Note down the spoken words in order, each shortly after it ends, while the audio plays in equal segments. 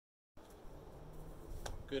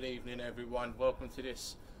Good evening, everyone. Welcome to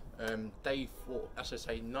this day 4. I should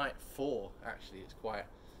say night 4. Actually, it's quite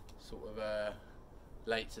sort of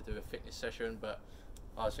late to do a fitness session, but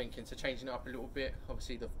I was thinking to changing it up a little bit.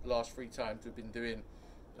 Obviously, the last 3 times we've been doing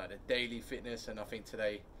like the daily fitness, and I think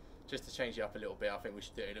today, just to change it up a little bit, I think we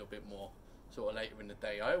should do it a little bit more sort of later in the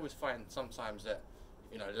day. I always find sometimes that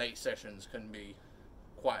late sessions can be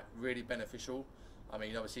quite really beneficial. I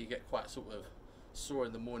mean, obviously you get quite sort of sore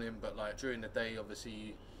in the morning, but like during the day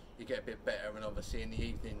obviously you get a bit better, and obviously in the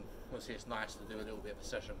evening obviously it's nice to do a little bit of a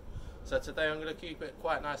session. So today I'm going to keep it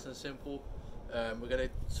quite nice and simple. We're going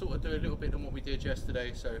to sort of do a little bit on what we did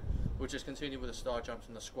yesterday, so we'll just continue with the star jumps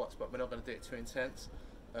and the squats, but we're not going to do it too intense.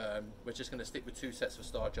 We're just going to stick with 2 sets of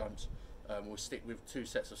star jumps. We'll stick with 2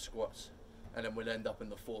 sets of squats, and then we'll end up in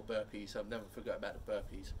the 4 burpees. So I've never forgot about the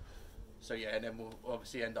burpees. So yeah, and then we'll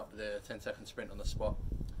obviously end up with the 10-second sprint on the spot.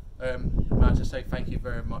 I might just say thank you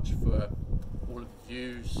very much for all of the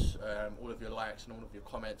views, all of your likes and all of your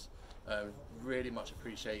comments. Really much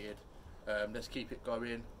appreciated. Let's keep it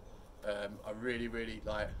going. I really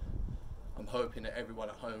like, I'm hoping that everyone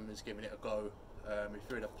at home is giving it a go. If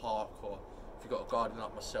you're in a park or if you've got a garden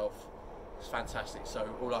like myself, it's fantastic. So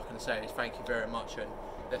all I can say is thank you very much, and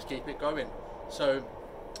let's keep it going. So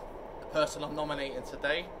the person I'm nominating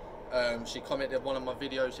today, she commented on one of my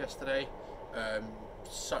videos yesterday.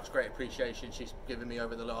 Such great appreciation she's given me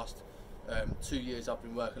over the last 2 years I've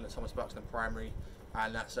been working at Thomas Buxton Primary,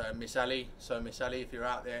 and that's Miss Ali. So Miss Ali, if you're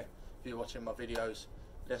out there, if you're watching my videos,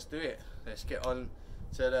 let's do it. Let's get on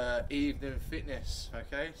to the evening fitness.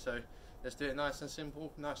 Okay, so let's do it nice and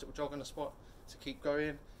simple, nice little jog on the spot to keep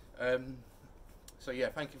going. So yeah,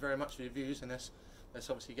 thank you very much for your views, and let's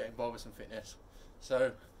obviously get involved with some fitness.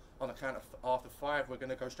 So on the count of after 5, we're going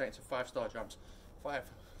to go straight into 5 star jumps. 5,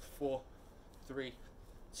 4, 3,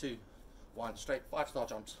 2, 1. Straight 5 star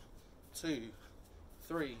jumps. 2,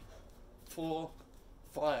 3, 4,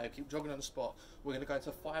 5. Keep jogging on the spot. We're going to go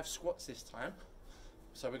into 5 squats this time.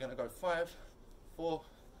 So we're going to go 5, 4,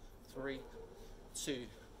 3, 2,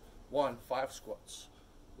 1. 5 squats.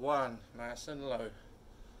 1, nice and low.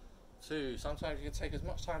 2, sometimes you can take as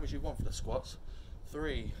much time as you want for the squats.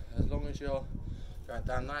 3, as long as you're going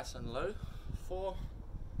down nice and low. 4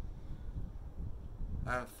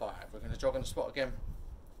 and 5. We're going to jog on the spot again.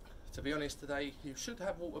 To be honest, today you should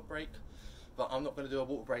have water break, but I'm not going to do a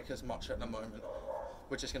water break as much at the moment.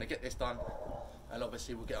 We're just going to get this done, and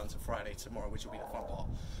obviously we'll get on to Friday tomorrow, which will be the fun part.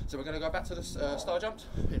 So we're going to go back to the star jumps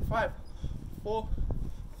in 5, 4,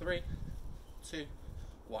 3, 2,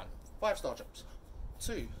 1. 5 star jumps.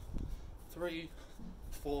 2, 3,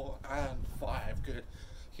 4 and 5. Good.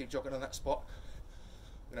 Keep jogging on that spot.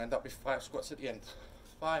 We're going to end up with 5 squats at the end.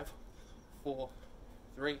 5, 4,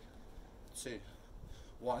 3, 2,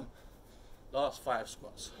 1. Last 5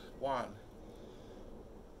 squats. 1,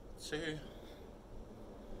 2,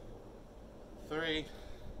 3,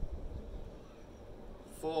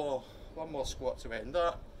 4. 1 more squat to end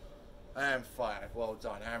up, and 5. Well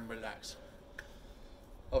done, and relax.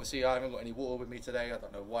 Obviously I haven't got any water with me today, I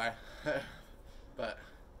don't know why. But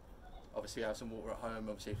obviously I have some water at home.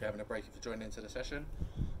 Obviously if you're having a break, if you're joining into the session.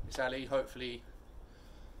 Miss Ali, hopefully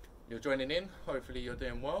you're joining in, hopefully you're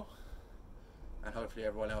doing well, and hopefully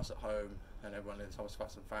everyone else at home and everyone in the Thomas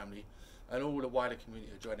Buxton family and all the wider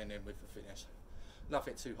community are joining in with the fitness.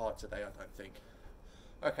 Nothing too hard today, I don't think.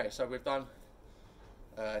 Okay, so we've done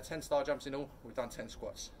 10 star jumps in all, we've done 10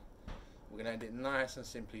 squats. We're going to end it nice and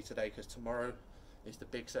simply today, because tomorrow is the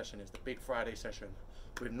big session, it's the big Friday session.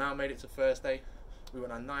 We've now made it to Thursday. We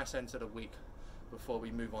want a nice end to the week before we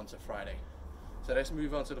move on to Friday. So let's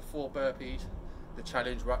move on to the 4 burpees. The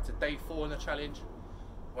challenge, we're up to day 4 in the challenge.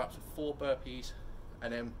 We're up to 4 burpees,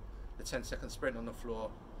 and then the 10-second sprint on the floor,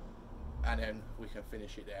 and then we can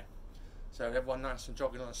finish it there. So everyone nice and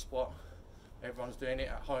jogging on the spot. Everyone's doing it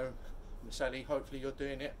at home. Miss Ali, hopefully you're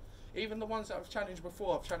doing it. Even the ones that I've challenged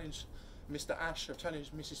before, I've challenged Mr. Ash, I've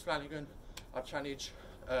challenged Mrs. Flanagan, I've challenged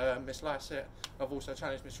Miss Lysett, I've also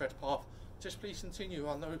challenged Miss Redpath. Just please continue.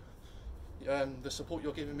 I know the support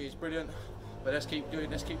you're giving me is brilliant, but let's keep doing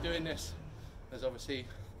this, as obviously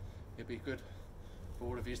it'd be good for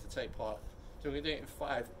all of you to take part. So we're going to do it in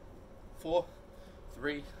 5, 4,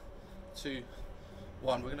 3, 2,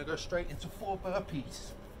 1. We're going to go straight into 4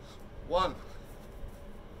 burpees. 1,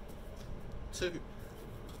 2,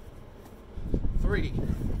 3,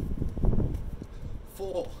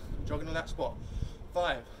 4. Jogging on that spot.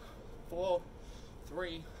 5, 4,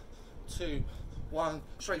 3, 2, 1.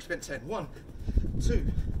 Straight sprint 10. 1, 2,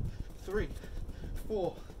 3,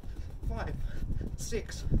 4, 5,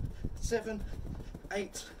 6, 7,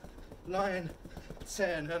 8, 9,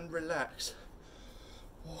 10, and relax.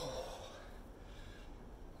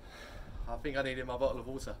 think I needed my bottle of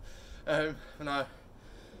water. No, that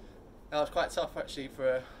was quite tough actually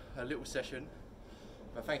for a little session.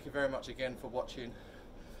 But thank you very much again for watching.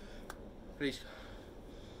 Please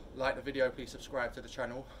like the video, please subscribe to the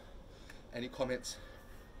channel. Any comments,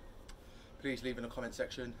 please leave in the comment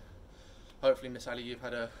section. Hopefully, Miss Ali, you've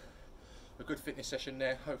had a good fitness session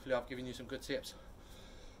there. Hopefully I've given you some good tips.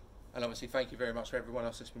 And obviously thank you very much for everyone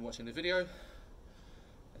else that's been watching the video.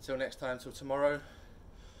 Until next time, till tomorrow,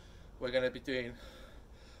 we're going to be doing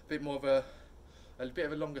a bit more of a bit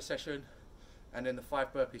of a longer session, and then the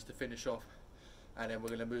 5 burpees to finish off, and then we're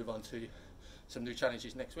going to move on to some new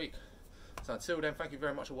challenges next week. So until then, thank you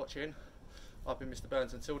very much for watching. I've been Mr.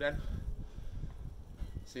 Burns. Until then,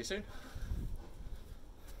 see you soon.